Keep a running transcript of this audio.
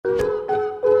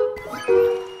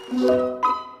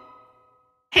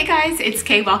Hey guys, it's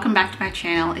Kay. Welcome back to my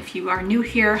channel. If you are new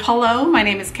here, hello, my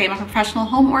name is Kay. I'm a professional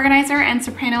home organizer and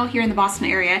soprano here in the Boston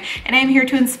area, and I'm here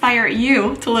to inspire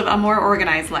you to live a more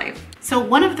organized life. So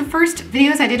one of the first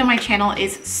videos I did on my channel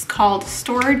is called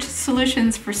Storage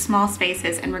Solutions for Small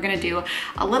Spaces, and we're gonna do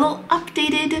a little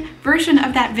updated version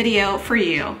of that video for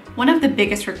you. One of the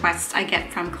biggest requests I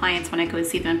get from clients when I go to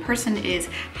see them in person is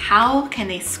how can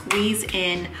they squeeze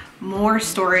in more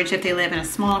storage if they live in a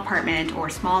small apartment or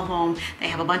small home. They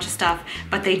have a bunch of stuff,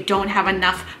 but they don't have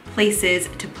enough places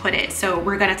to put it. So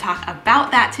we're gonna talk about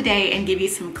that today and give you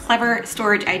some clever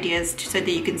storage ideas so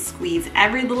that you can squeeze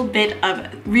every little bit of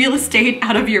real estate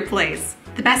out of your place.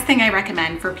 The best thing I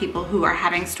recommend for people who are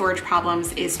having storage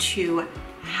problems is to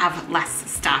have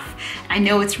less stuff. I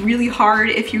know it's really hard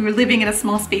if you're living in a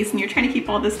small space and you're trying to keep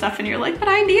all this stuff and you're like, but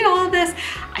I need all of this.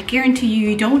 I guarantee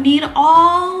you don't need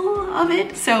all of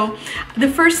it. So the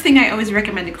first thing I always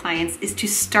recommend to clients is to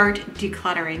start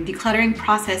decluttering. Decluttering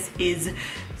process is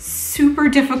super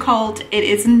difficult. It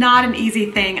is not an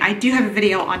easy thing. I do have a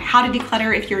video on how to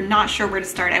declutter. If you're not sure where to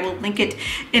start, I will link it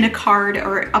in a card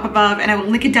or up above, and I will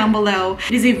link it down below.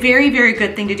 It is a very, very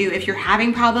good thing to do if you're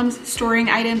having problems storing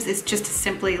items. It's just to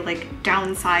simply like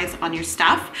downsize on your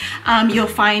stuff. You'll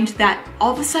find that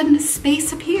all of a sudden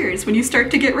space appears when you start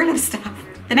to get rid of stuff.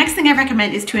 The next thing I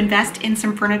recommend is to invest in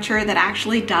some furniture that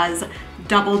actually does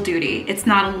double duty. It's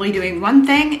not only doing one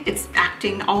thing, it's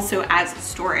acting also as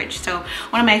storage. So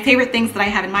one of my favorite things that I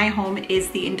have in my home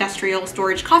is the industrial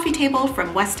storage coffee table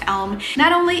from West Elm.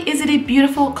 Not only is it a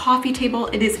beautiful coffee table,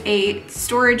 it is a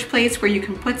storage place where you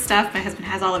can put stuff. My husband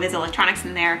has all of his electronics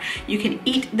in there. You can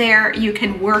eat there, you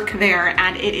can work there,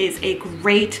 and it is a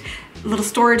great little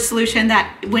storage solution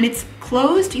that when it's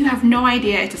closed, you have no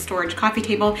idea it's a storage coffee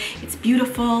table. It's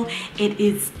beautiful. It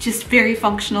is just very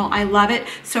functional. I love it.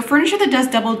 So furniture that does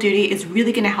double duty is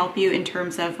really going to help you in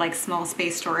terms of like small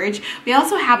space storage. We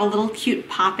also have a little cute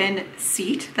pop-in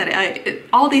seat that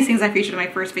all these things I featured in my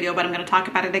first video, but I'm going to talk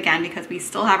about it again because we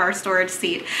still have our storage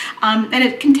seat. And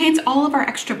it contains all of our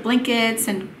extra blankets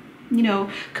and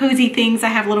cozy things. I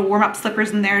have little warm-up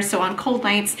slippers in there, so on cold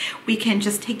nights we can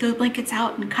just take those blankets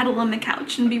out and cuddle on the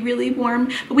couch and be really warm,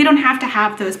 but we don't have to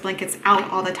have those blankets out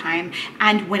all the time.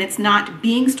 And when it's not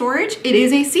being storage, it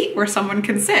is a seat where someone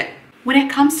can sit. When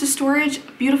it comes to storage,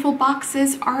 beautiful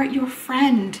boxes are your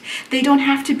friend. They don't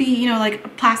have to be,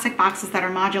 like plastic boxes that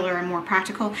are modular and more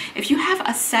practical. If you have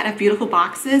a set of beautiful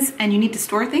boxes and you need to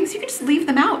store things, you can just leave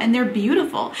them out and they're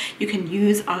beautiful. You can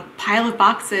use a pile of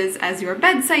boxes as your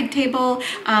bedside table,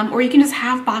 or you can just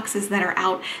have boxes that are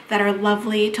out that are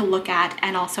lovely to look at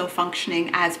and also functioning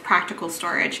as practical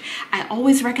storage. I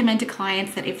always recommend to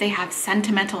clients that if they have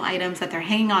sentimental items that they're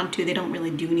hanging on to, they don't really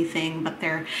do anything, but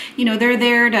they're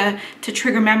there to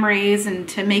trigger memories and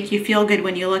to make you feel good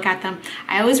when you look at them.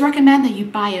 I always recommend that you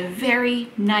buy a very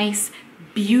nice,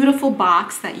 beautiful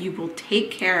box that you will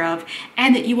take care of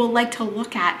and that you will like to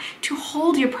look at to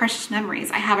hold your precious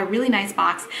memories. I have a really nice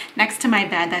box next to my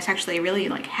bed that's actually a really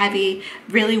heavy,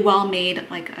 really well made,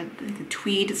 like a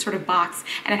tweed sort of box,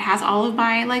 and it has all of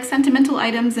my sentimental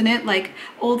items in it, like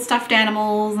old stuffed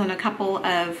animals and a couple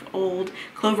of old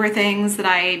Clover things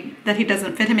that he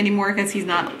doesn't fit him anymore because he's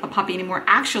not a puppy anymore.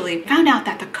 Actually, found out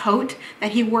that the coat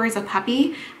that he wore as a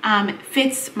puppy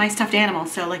fits my stuffed animal,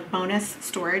 so bonus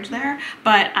storage there.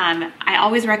 But I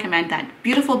always recommend that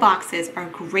beautiful boxes are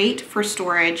great for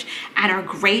storage and are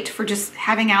great for just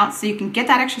having out, so you can get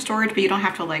that extra storage, but you don't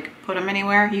have to put them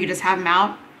anywhere. You just have them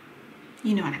out.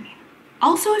 You know what I mean.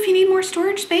 Also, if you need more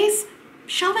storage space,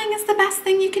 shelving is the best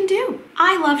thing you can do.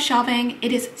 I love shelving.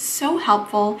 It is so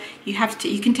helpful. You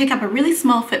can take up a really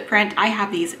small footprint. I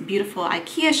have these beautiful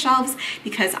IKEA shelves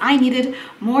because I needed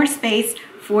more space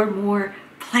for more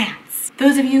plants.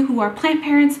 Those of you who are plant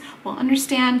parents will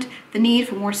understand the need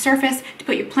for more surface to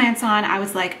put your plants on. I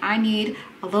was like, I need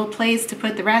a little place to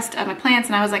put the rest of my plants,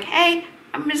 and I was like, hey,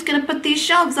 I'm just gonna put these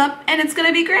shelves up and it's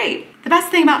gonna be great. The best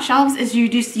thing about shelves is you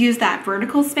just use that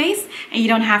vertical space and you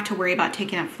don't have to worry about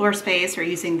taking up floor space or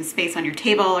using the space on your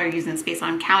table or using the space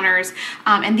on counters.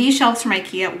 And these shelves from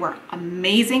IKEA were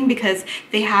amazing because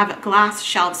they have glass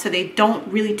shelves, so they don't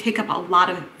really take up a lot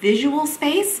of visual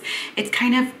space. It's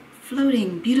kind of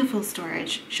floating, beautiful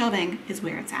storage. Shelving is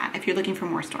where it's at if you're looking for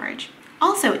more storage.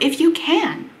 Also, if you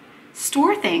can,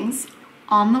 store things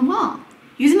on the wall.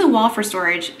 Using the wall for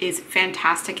storage is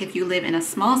fantastic if you live in a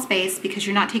small space because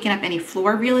you're not taking up any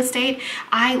floor real estate.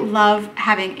 I love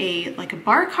having a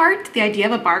bar cart, the idea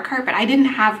of a bar cart, but I didn't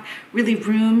have really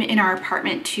room in our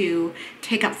apartment to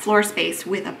take up floor space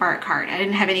with a bar cart. I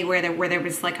didn't have anywhere where there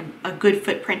was like a good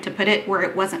footprint to put it where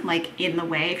it wasn't like in the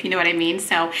way, if you know what I mean.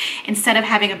 So instead of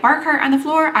having a bar cart on the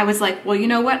floor, I was like, well, you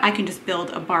know what? I can just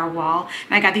build a bar wall.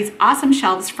 And I got these awesome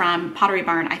shelves from Pottery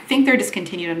Barn. I think they're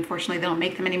discontinued, unfortunately. They don't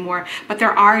make them anymore, but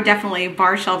there are definitely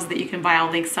bar shelves that you can buy.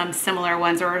 I'll link some similar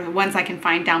ones or the ones I can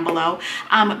find down below.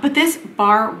 But this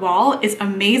bar wall is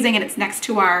amazing, and it's next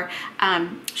to our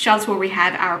shelves where we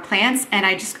have our plants, and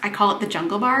I call it the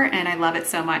jungle bar, and I love it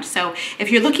so much. So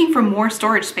if you're looking for more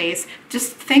storage space,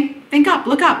 just think up,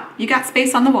 look up. You got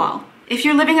space on the wall. If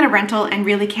you're living in a rental and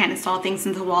really can't install things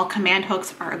into the wall, command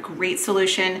hooks are a great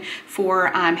solution for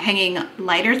hanging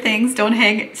lighter things. Don't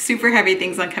hang super heavy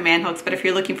things on command hooks, but if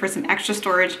you're looking for some extra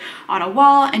storage on a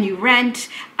wall and you rent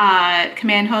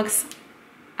command hooks,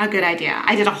 a good idea.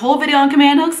 I did a whole video on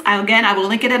command hooks. I will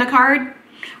link it in a card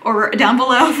or down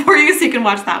below for you so you can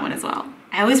watch that one as well.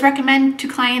 I always recommend to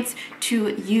clients to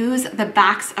use the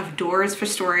backs of doors for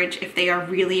storage if they are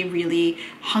really, really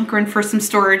hunkering for some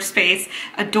storage space.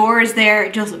 A door is there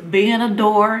just being a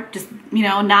door, just, you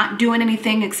know, not doing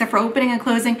anything except for opening and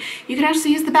closing. You can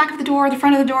actually use the back of the door or the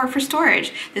front of the door for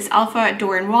storage. This Alpha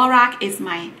door and wall rack is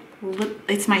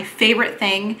it's my favorite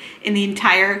thing in the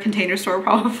entire Container Store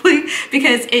probably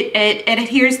because it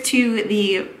adheres to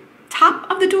the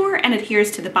top of the door and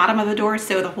adheres to the bottom of the door,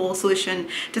 so the whole solution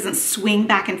doesn't swing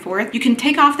back and forth. You can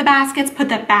take off the baskets, put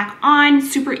that back on,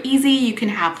 super easy. You can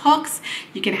have hooks,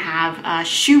 you can have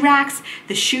shoe racks.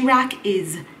 The shoe rack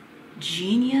is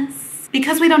genius.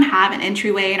 Because we don't have an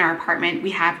entryway in our apartment,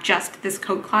 we have just this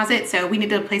coat closet, so we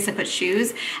needed a place to put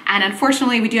shoes. And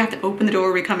unfortunately, we do have to open the door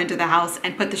when we come into the house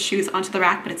and put the shoes onto the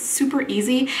rack, but it's super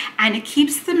easy and it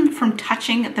keeps them from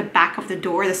touching the back of the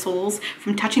door, the soles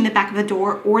from touching the back of the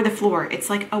door or the floor. It's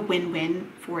like a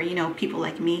win-win for, you know, people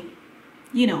like me.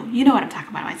 You know what I'm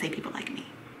talking about when I say people like me.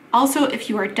 Also, if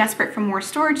you are desperate for more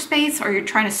storage space or you're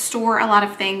trying to store a lot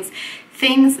of things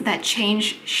that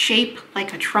change shape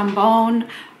like a trombone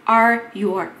are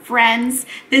your friends.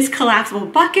 This collapsible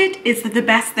bucket is the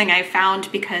best thing I've found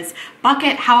because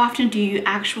how often do you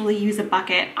actually use a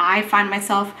bucket? I find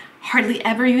myself hardly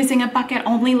ever using a bucket,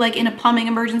 only like in a plumbing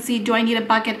emergency. Do I need a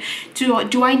bucket?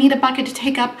 Do I need a bucket to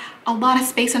take up a lot of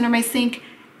space under my sink?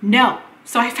 No.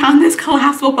 So I found this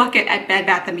collapsible bucket at Bed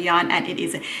Bath & Beyond and it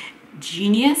is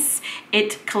genius.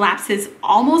 It collapses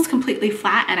almost completely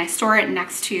flat and I store it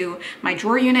next to my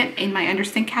drawer unit in my under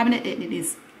sink cabinet. It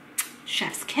is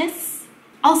chef's kiss.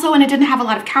 Also, when I didn't have a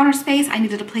lot of counter space, I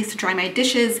needed a place to dry my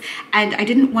dishes and I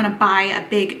didn't want to buy a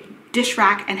big dish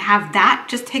rack and have that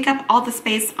just take up all the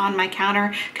space on my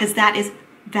counter because that is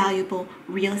valuable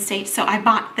real estate. So I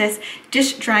bought this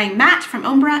dish drying mat from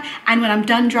Umbra, and when I'm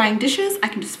done drying dishes, I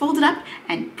can just fold it up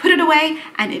and put it away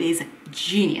and it is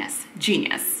genius,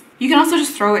 genius. You can also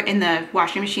just throw it in the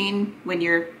washing machine when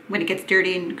it gets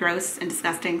dirty and gross and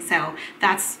disgusting. So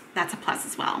that's a plus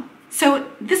as well.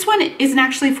 So this one isn't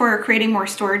actually for creating more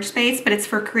storage space, but it's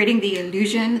for creating the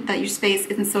illusion that your space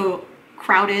isn't so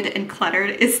crowded and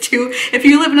cluttered. If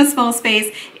you live in a small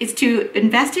space, is to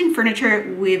invest in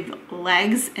furniture with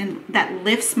legs and that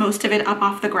lifts most of it up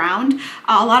off the ground.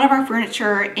 A lot of our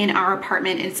furniture in our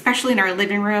apartment, and especially in our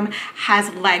living room, has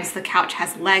legs. The couch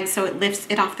has legs, so it lifts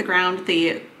it off the ground.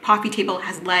 The coffee table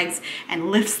has legs and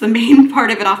lifts the main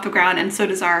part of it off the ground, and so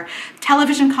does our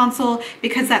television console,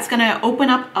 because that's going to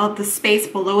open up the space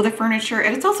below the furniture.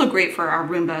 And it's also great for our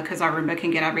Roomba because our Roomba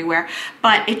can get everywhere,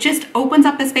 but it just opens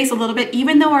up the space a little bit.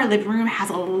 Even though our living room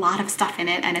has a lot of stuff in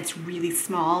it and it's really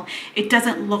small, it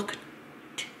doesn't look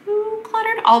too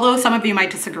cluttered. Although some of you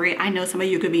might disagree. I know some of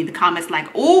you could be in the comments like,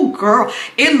 oh girl,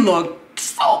 it looked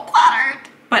so cluttered.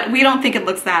 But we don't think it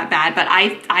looks that bad. But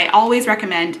I always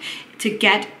recommend to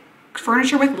get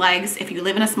furniture with legs if you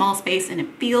live in a small space and it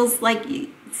feels like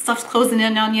stuff's closing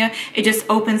in on you. It just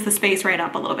opens the space right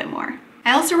up a little bit more.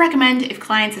 I also recommend, if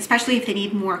clients, especially if they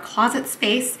need more closet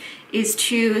space, is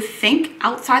to think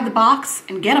outside the box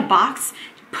and get a box,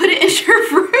 put it in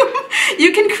your room.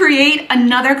 You can create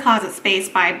another closet space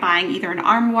by buying either an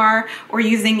armoire or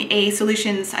using a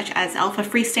solution such as Alpha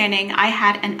Freestanding. I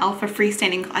had an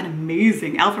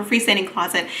amazing Alpha Freestanding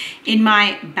closet in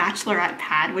my bachelorette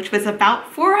pad, which was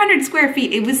about 400 square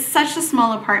feet. It was such a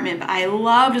small apartment, but I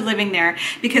loved living there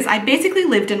because I basically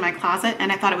lived in my closet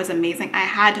and I thought it was amazing. I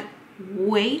had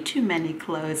way too many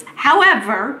clothes.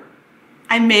 However,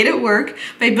 I made it work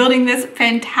by building this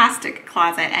fantastic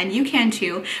closet, and you can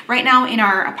too. Right now in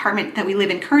our apartment that we live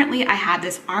in currently, I have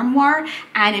this armoire,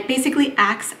 and it basically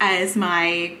acts as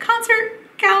my concert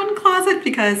gown closet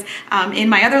because in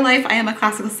my other life I am a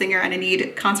classical singer and I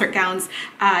need concert gowns,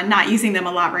 not using them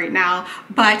a lot right now,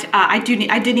 but I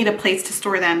did need a place to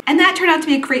store them, and that turned out to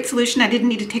be a great solution. I didn't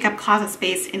need to take up closet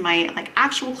space in my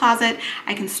actual closet.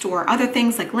 I can store other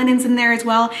things like linens in there as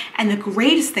well, and the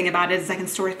greatest thing about it is I can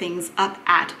store things up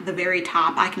at the very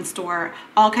top. I can store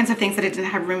all kinds of things that I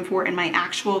didn't have room for in my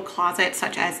actual closet,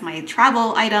 such as my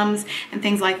travel items and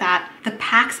things like that. The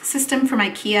PAX system from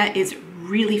IKEA is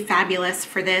really fabulous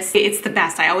for this. It's the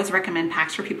best. I always recommend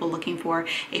PAX for people looking for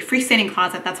a freestanding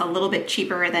closet that's a little bit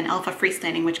cheaper than Elfa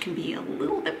freestanding, which can be a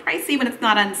little bit pricey when it's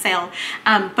not on sale.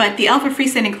 But the Elfa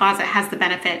freestanding closet has the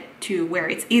benefit to where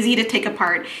it's easy to take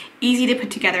apart, easy to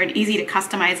put together, and easy to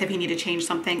customize if you need to change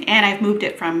something. And I've moved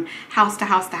it from house to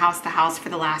house to house to house for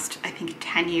the last, I think,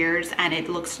 10 years, and it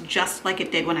looks just like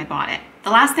it did when I bought it. The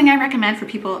last thing I recommend for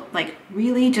people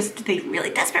really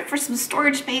desperate for some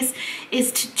storage space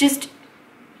is to just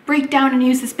break down and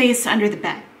use the space under the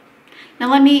bed.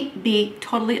 Now let me be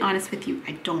totally honest with you.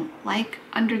 I don't like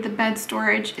under the bed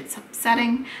storage. It's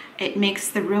upsetting. It makes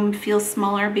the room feel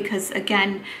smaller because,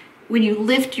 again, when you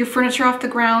lift your furniture off the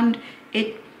ground,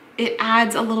 it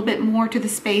adds a little bit more to the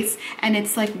space, and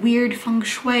it's like weird feng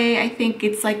shui. I think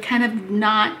it's kind of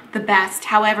not the best.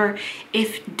 However,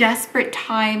 if desperate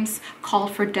times call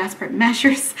for desperate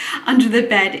measures, under the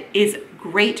bed is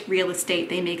great real estate.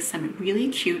 They make some really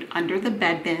cute under the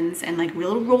bed bins and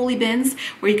little rolly bins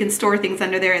where you can store things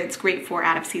under there. It's great for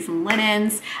out of season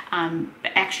linens,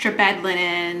 extra bed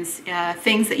linens,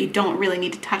 things that you don't really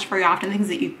need to touch very often, things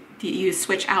that you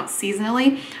switch out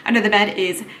seasonally. Under the bed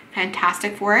is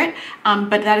fantastic for it,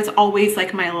 but that is always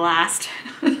my last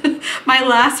my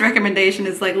last recommendation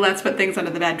is let's put things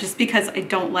under the bed, just because I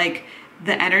don't like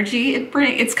the energy it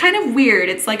brings. It's kind of weird.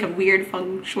 It's like a weird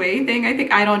feng shui thing, I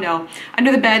think. I don't know.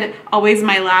 Under the bed, always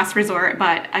my last resort,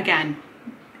 but again,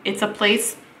 it's a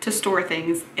place to store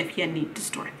things if you need to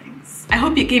store things. I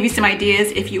hope it gave you some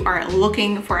ideas if you are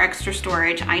looking for extra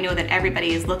storage. I know that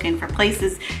everybody is looking for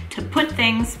places to put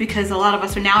things because a lot of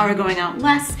us are going out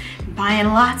less, buying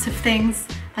lots of things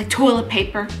like toilet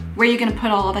paper. Where are you gonna put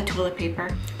all the toilet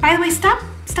paper? By the way, stop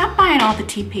buying all the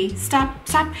TP. Stop.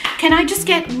 Can I just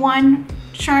get one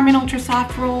Charmin Ultra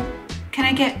Soft roll? Can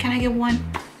I get one?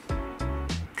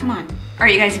 Come on. All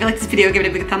right, you guys, if you like this video, give it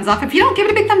a big thumbs up. If you don't, give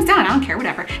it a big thumbs down. I don't care,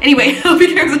 whatever. Anyway, I hope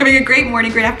you guys are having a great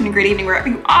morning, great afternoon, great evening, wherever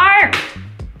you are.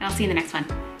 And I'll see you in the next one.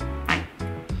 Bye.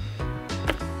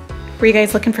 Were you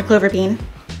guys looking for Clover Bean?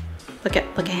 Look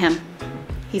at him.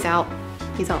 He's out.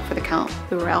 He's out for the count.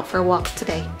 We were out for a walk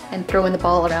today and throwing the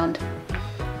ball around.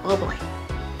 Oh boy.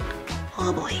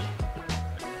 Oh boy.